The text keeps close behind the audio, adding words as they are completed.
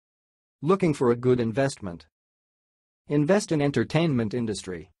Looking for a good investment? Invest in entertainment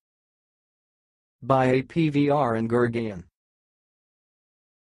industry. Buy a PVR in Gurgaon.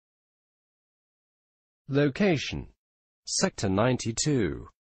 Location: Sector 92,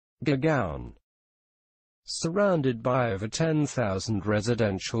 Gurgaon. Surrounded by over 10,000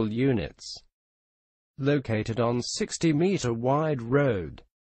 residential units. Located on 60-meter wide road.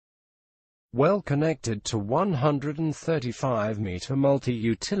 Well connected to 135-meter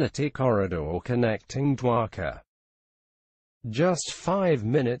multi-utility corridor connecting Dwarka. Just 5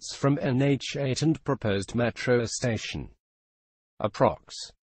 minutes from NH8 and proposed metro station. Approx.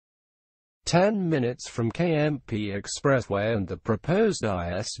 10 minutes from KMP Expressway and the proposed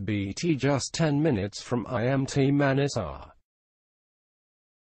ISBT, just 10 minutes from IMT Manesar.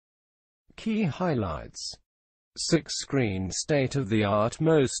 Key highlights: 6-screen state-of-the-art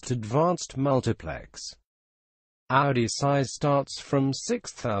most advanced multiplex. Audi size starts from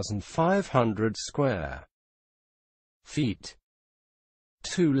 6,500 square feet.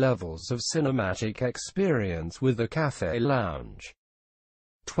 2 levels of cinematic experience with a cafe lounge.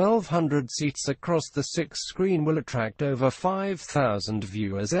 1,200 seats across the 6-screen will attract over 5,000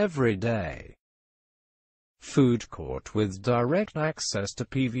 viewers every day. Food court with direct access to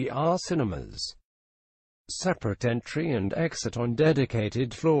PVR cinemas. Separate entry and exit on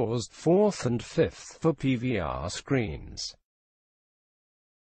dedicated floors 4th and 5th for PVR screens.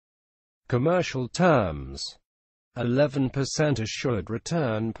 Commercial terms: 11% assured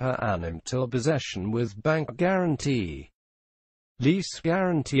return per annum till possession with bank guarantee. Lease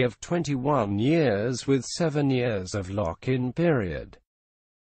guarantee of 21 years with 7 years of lock-in period.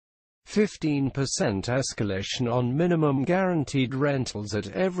 15% escalation on minimum guaranteed rentals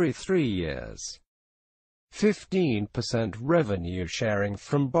at every 3 years. 15% revenue sharing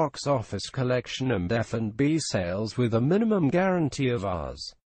from box office collection and F&B sales with a minimum guarantee of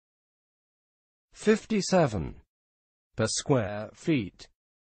Rs. 57 per square feet.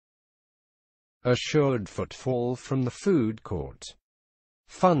 Assured footfall from the food court,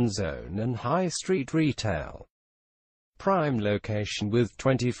 fun zone and high street retail. Prime location with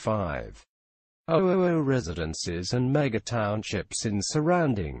 25,000 residences and mega townships in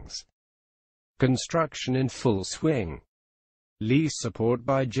surroundings. Construction in full swing. Lease support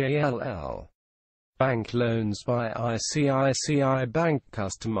by JLL. Bank loans by ICICI Bank.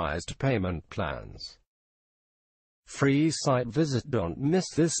 Customized payment plans. Free site visit. Don't miss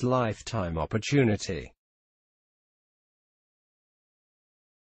this lifetime opportunity.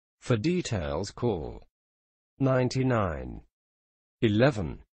 For details call 99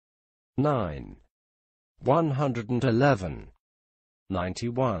 11 9 111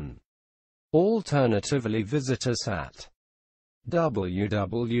 91. Alternatively visit us at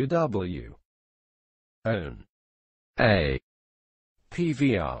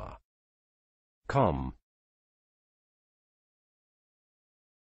www.ownapvr.com.